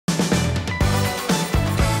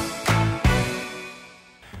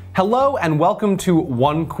Hello and welcome to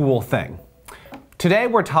One Cool Thing. Today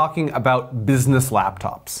we're talking about business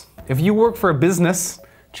laptops. If you work for a business,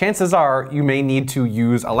 chances are you may need to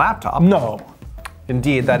use a laptop. No.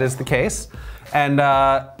 Indeed, that is the case. And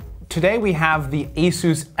today we have the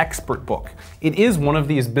Asus ExpertBook. It is one of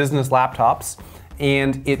these business laptops,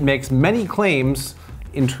 and it makes many claims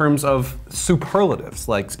in terms of superlatives,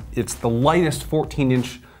 like it's the lightest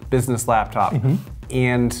 14-inch business laptop.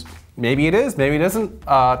 And maybe it is, maybe it isn't.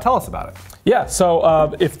 Tell us about it. Yeah,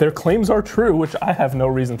 so if their claims are true, which I have no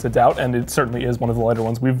reason to doubt, and it certainly is one of the lighter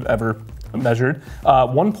ones we've ever measured,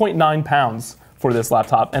 1.9 pounds for this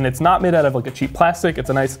laptop. And it's not made out of like a cheap plastic. It's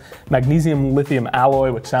a nice magnesium lithium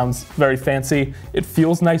alloy, which sounds very fancy. It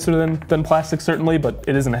feels nicer than plastic, certainly, but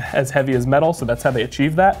it isn't as heavy as metal, so that's how they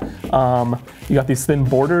achieve that. You got these thin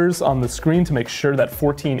borders on the screen to make sure that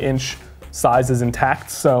 14-inch size is intact,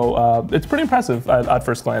 so it's pretty impressive at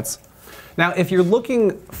first glance. Now, if you're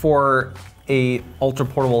looking for a ultra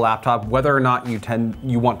portable laptop, whether or not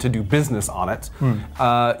you want to do business on it,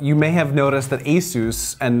 you may have noticed that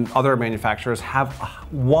Asus and other manufacturers have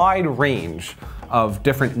a wide range of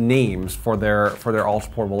different names for their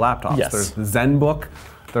ultra portable laptops. Yes. There's the ZenBook,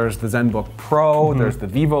 there's the ZenBook Pro, there's the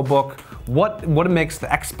VivoBook. What makes the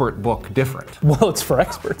ExpertBook different? Well, it's for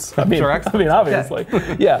experts. I mean, obviously.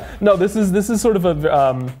 Yeah. No, this is sort of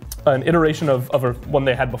an iteration of one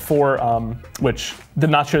they had before, which did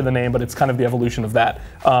not share the name, but it's kind of the evolution of that.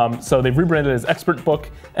 So they've rebranded it as ExpertBook,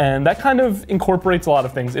 and that kind of incorporates a lot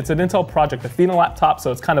of things. It's an Intel Project Athena laptop,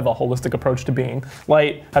 so it's kind of a holistic approach to being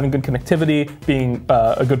light, having good connectivity, being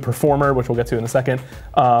a good performer, which we'll get to in a second.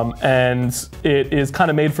 And it is kind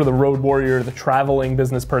of made for the road warrior, the traveling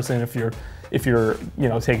business person, if you're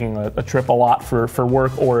taking a trip a lot for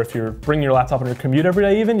work, or if you're bringing your laptop on your commute every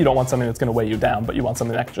day even, you don't want something that's going to weigh you down, but you want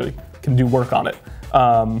something that actually can do work on it.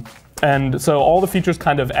 And so all the features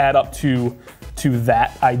kind of add up to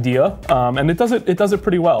that idea, and it does it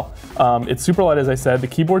pretty well. It's super light, as I said. The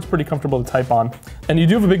keyboard's pretty comfortable to type on, and you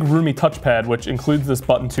do have a big roomy touchpad, which includes this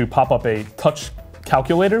button to pop up a touch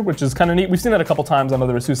calculator, which is kind of neat. We've seen that a couple times on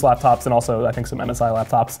other Asus laptops and also I think some MSI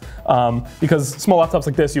laptops. Because small laptops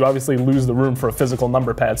like this, you obviously lose the room for a physical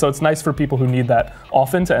number pad. So it's nice for people who need that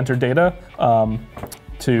often to enter data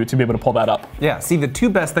to be able to pull that up. Yeah, see, the two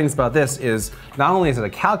best things about this is not only is it a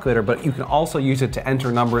calculator, but you can also use it to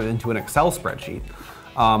enter numbers into an Excel spreadsheet.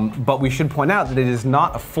 But we should point out that it is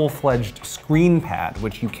not a full-fledged screen pad,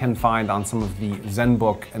 which you can find on some of the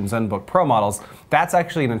ZenBook and ZenBook Pro models. That's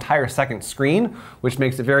actually an entire second screen, which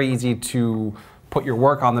makes it very easy to put your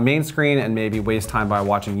work on the main screen and maybe waste time by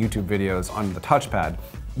watching YouTube videos on the touchpad.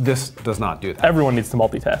 This does not do that. Everyone needs to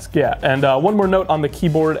multitask, yeah. And one more note on the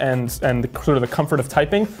keyboard and sort of the comfort of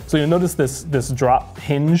typing. So you'll notice this drop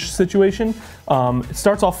hinge situation. It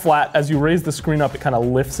starts off flat. As you raise the screen up, it kind of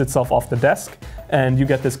lifts itself off the desk, and you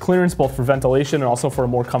get this clearance both for ventilation and also for a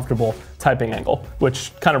more comfortable typing angle,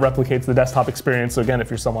 which kind of replicates the desktop experience. So again, if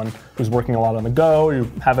you're someone who's working a lot on the go, or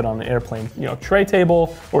you have it on an airplane tray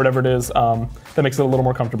table or whatever it is, that makes it a little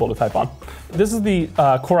more comfortable to type on. This is the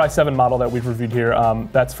Core i7 model that we've reviewed here.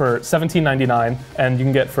 That's for $1799, and you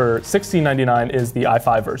can get for $1699 is the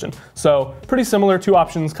i5 version. So pretty similar, two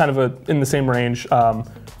options, kind of in the same range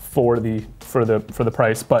for the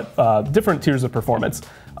price, but different tiers of performance.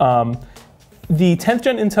 The 10th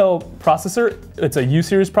gen Intel processor, it's a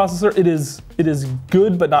U-series processor. It is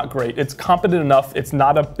good but not great. It's competent enough. It's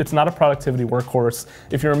not a productivity workhorse.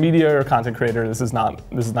 If you're a media or content creator, this is not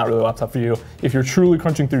really a laptop for you. If you're truly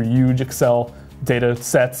crunching through huge Excel data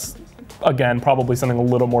sets, again, probably something a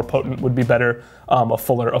little more potent would be better. A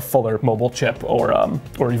fuller mobile chip, or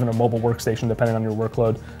even a mobile workstation, depending on your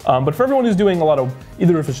workload. But for everyone who's doing a lot of,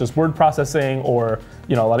 either if it's just word processing or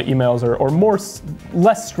a lot of emails or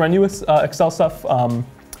less strenuous Excel stuff,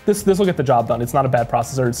 this will get the job done. It's not a bad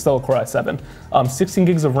processor. It's still a Core i7. 16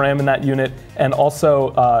 gigs of RAM in that unit, and also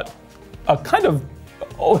a kind of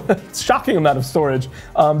shocking amount of storage.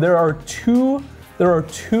 There are two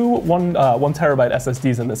 1 terabyte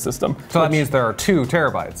SSDs in this system. So that means there are 2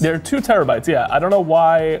 terabytes. There are 2 terabytes, yeah. I don't know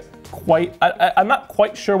why I'm not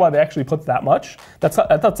quite sure why they actually put that much. That's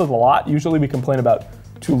a lot. Usually we complain about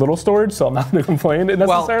too little storage, so I'm not going to complain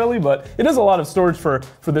necessarily, but it is a lot of storage for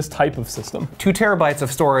this type of system. 2 terabytes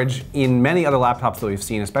of storage in many other laptops that we've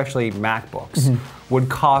seen, especially MacBooks, would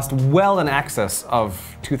cost well in excess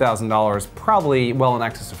of $2,000, probably well in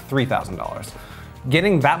excess of $3,000.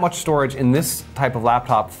 Getting that much storage in this type of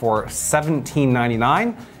laptop for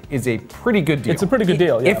 $1799 is a pretty good deal. It's a pretty good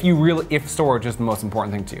deal, yeah. If storage is the most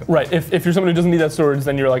important thing to you. Right, if you're someone who doesn't need that storage,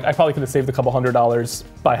 then you're like, I probably could have saved a couple $100s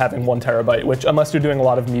by having 1 terabyte, which unless you're doing a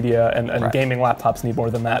lot of media and right. Gaming laptops need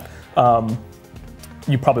more than that.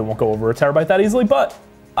 you probably won't go over a terabyte that easily, but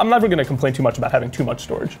I'm never going to complain too much about having too much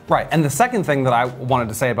storage. Right, and the second thing that I wanted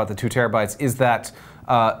to say about the 2 terabytes is that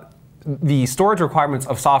the storage requirements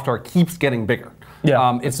of software keeps getting bigger.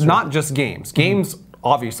 Yeah, it's not just games. Games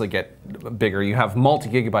obviously get bigger. You have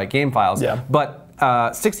multi-gigabyte game files, but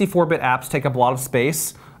 64-bit apps take up a lot of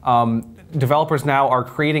space. Developers now are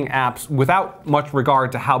creating apps without much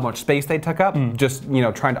regard to how much space they took up, just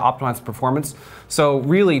trying to optimize performance. So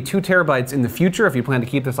really, 2 terabytes in the future, if you plan to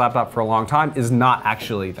keep this laptop for a long time, is not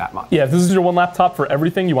actually that much. Yeah, if this is your one laptop for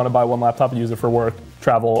everything, you want to buy one laptop and use it for work,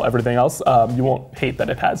 travel, everything else, you won't hate that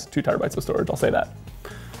it has 2 terabytes of storage, I'll say that.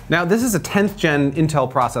 Now this is a 10th gen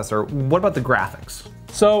Intel processor. What about the graphics?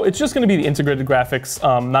 So it's just going to be the integrated graphics,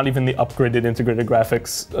 not even the upgraded integrated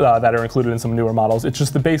graphics that are included in some newer models. It's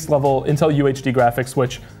just the base level Intel UHD graphics,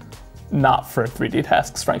 which not for 3D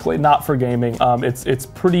tasks, frankly, not for gaming. It's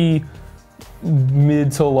pretty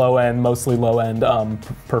mid to low end, mostly low end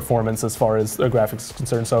performance as far as the graphics is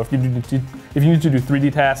concerned. So if you need to do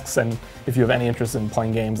 3D tasks and if you have any interest in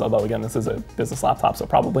playing games, although again this is a business laptop, so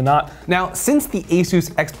probably not. Now, since the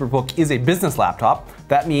Asus ExpertBook is a business laptop,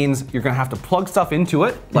 that means you're going to have to plug stuff into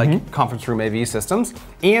it, like conference room AV systems,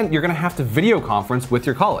 and you're going to have to video conference with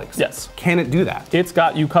your colleagues. Yes. Can it do that? It's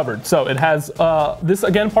got you covered. So it has this,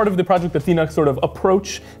 again, part of the Project Athena sort of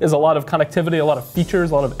approach is a lot of connectivity, a lot of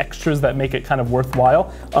features, a lot of extras that make it kind of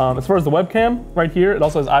worthwhile. As far as the webcam, right here, it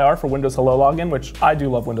also has IR for Windows Hello login, which I do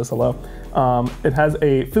love Windows Hello. It has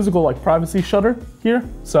a physical privacy shutter here,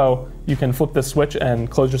 so you can flip this switch and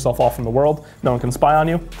close yourself off from the world. No one can spy on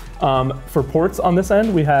you. For ports on this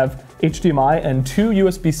end, we have HDMI and 2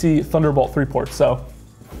 USB-C Thunderbolt 3 ports. So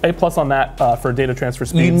A+ on that for data transfer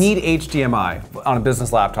speeds. You need HDMI on a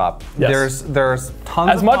business laptop. Yes. There's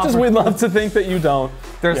tons as much as we'd love to think that you don't.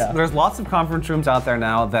 There's lots of conference rooms out there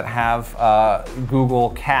now that have Google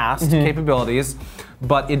Cast capabilities,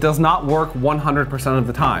 but it does not work 100% of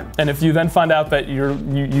the time. And if you then find out that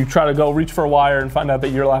you try to go reach for a wire and find out that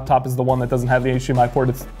your laptop is the one that doesn't have the HDMI port,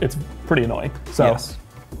 it's pretty annoying. So yes.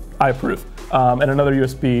 I approve. And another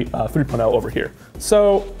USB 3.0 over here.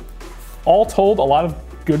 So all told, a lot of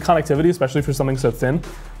good connectivity, especially for something so thin.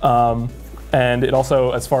 And it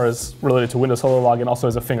also, as far as related to Windows Hello login, also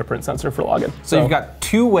has a fingerprint sensor for login. So you've got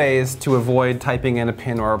 2 ways to avoid typing in a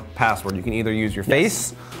PIN or a password. You can either use your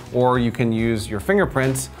face or you can use your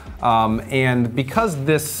fingerprint. And because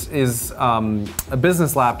this is a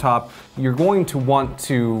business laptop, you're going to want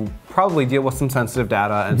to probably deal with some sensitive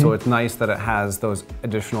data, and so it's nice that it has those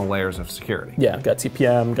additional layers of security. Yeah, got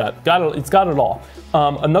TPM, it's got it all.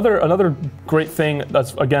 Another great thing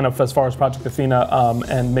that's, again, as far as Project Athena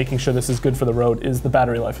and making sure this is good for the road is the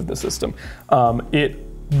battery life of the system. It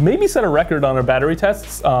maybe set a record on our battery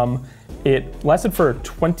tests. It lasted for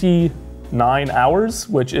 29 hours,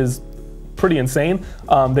 which is pretty insane.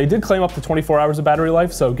 They did claim up to 24 hours of battery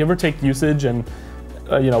life, so give or take usage and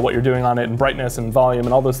what you're doing on it and brightness and volume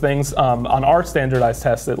and all those things. On our standardized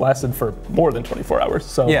test, it lasted for more than 24 hours.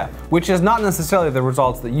 So yeah, which is not necessarily the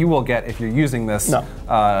results that you will get if you're using this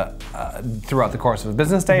throughout the course of a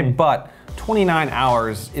business day, but 29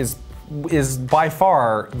 hours is by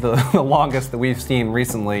far the longest that we've seen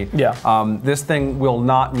recently. Yeah. This thing will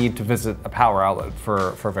not need to visit a power outlet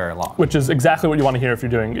for very long. Which is exactly what you want to hear if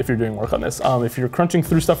you're doing work on this. If you're crunching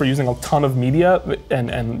through stuff or using a ton of media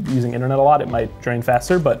and using internet a lot, it might drain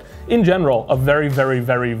faster. But in general, a very, very,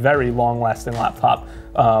 very, very long-lasting laptop.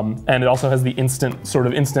 And it also has the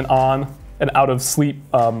instant on and out of sleep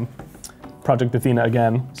Project Athena,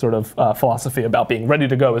 again, sort of philosophy about being ready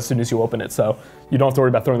to go as soon as you open it. So you don't have to worry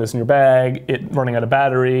about throwing this in your bag, it running out of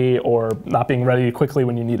battery, or not being ready quickly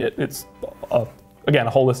when you need it. It's, again,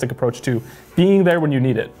 a holistic approach to being there when you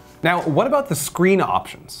need it. Now, what about the screen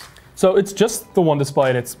options? So it's just the one display,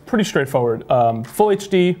 and it's pretty straightforward. Full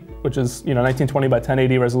HD, which is 1920 by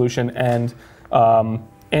 1080 resolution, and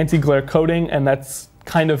anti-glare coating, and that's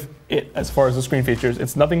kind of it as far as the screen features.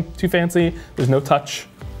 It's nothing too fancy. There's no touch.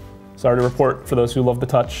 Sorry to report for those who love the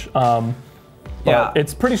touch. But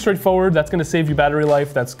it's pretty straightforward. That's going to save you battery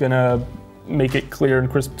life. That's going to make it clear and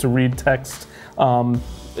crisp to read text.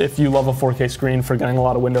 If you love a 4K screen for getting a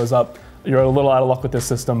lot of windows up, you're a little out of luck with this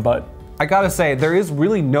system, but I gotta say, there is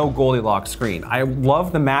really no Goldilocks screen. I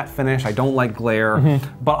love the matte finish, I don't like glare,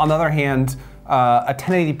 but on the other hand, a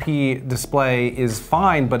 1080p display is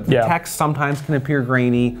fine, but the text sometimes can appear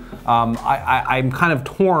grainy. I'm kind of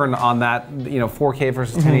torn on that, 4K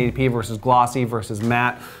versus 1080p versus glossy versus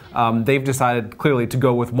matte. They've decided clearly to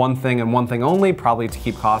go with one thing and one thing only, probably to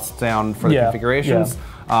keep costs down for the configurations.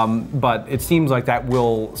 But it seems like that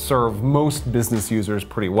will serve most business users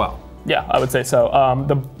pretty well. Yeah, I would say so.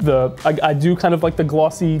 I do kind of like the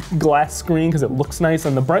glossy glass screen because it looks nice,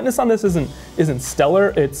 and the brightness on this isn't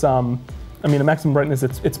stellar. It's I mean, the maximum brightness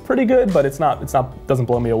it's pretty good, but doesn't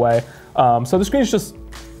blow me away. So the screen's just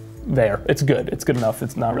there. It's good. It's good enough.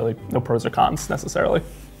 It's not really no pros or cons necessarily.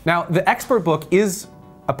 Now, the ExpertBook is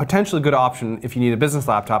a potentially good option if you need a business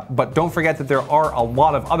laptop, but don't forget that there are a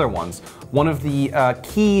lot of other ones. One of the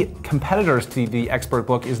key competitors to the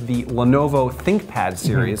ExpertBook is the Lenovo ThinkPad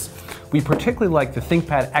series. We particularly like the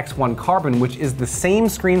ThinkPad X1 Carbon, which is the same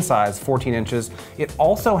screen size, 14 inches. It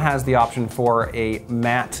also has the option for a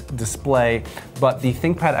matte display, but the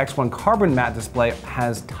ThinkPad X1 Carbon matte display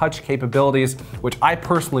has touch capabilities, which I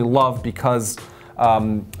personally love because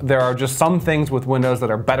there are just some things with Windows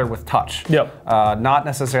that are better with touch. Yep. Not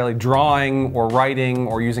necessarily drawing or writing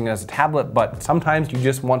or using it as a tablet, but sometimes you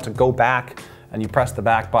just want to go back and you press the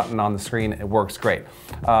back button on the screen, it works great.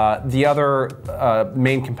 The other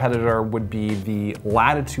main competitor would be the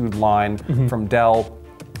Latitude line from Dell.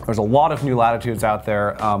 There's a lot of new Latitudes out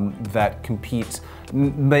there that compete.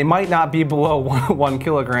 They might not be below 1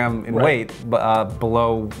 kilogram in weight, but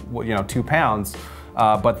below 2 pounds.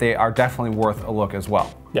 But they are definitely worth a look as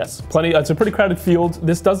well. Yes, plenty. It's a pretty crowded field.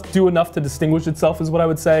 This does do enough to distinguish itself, is what I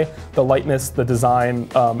would say. The lightness, the design,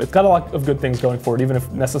 it's got a lot of good things going for it, even if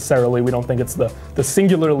necessarily we don't think it's the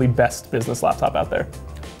singularly best business laptop out there.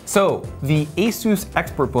 So the Asus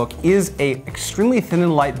ExpertBook is an extremely thin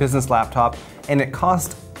and light business laptop, and it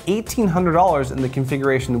costs $1,800 in the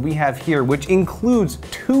configuration that we have here, which includes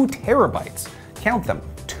 2 terabytes. Count them.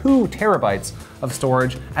 2 terabytes of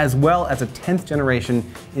storage, as well as a 10th generation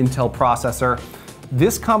Intel processor.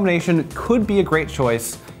 This combination could be a great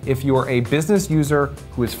choice if you're a business user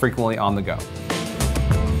who is frequently on the go.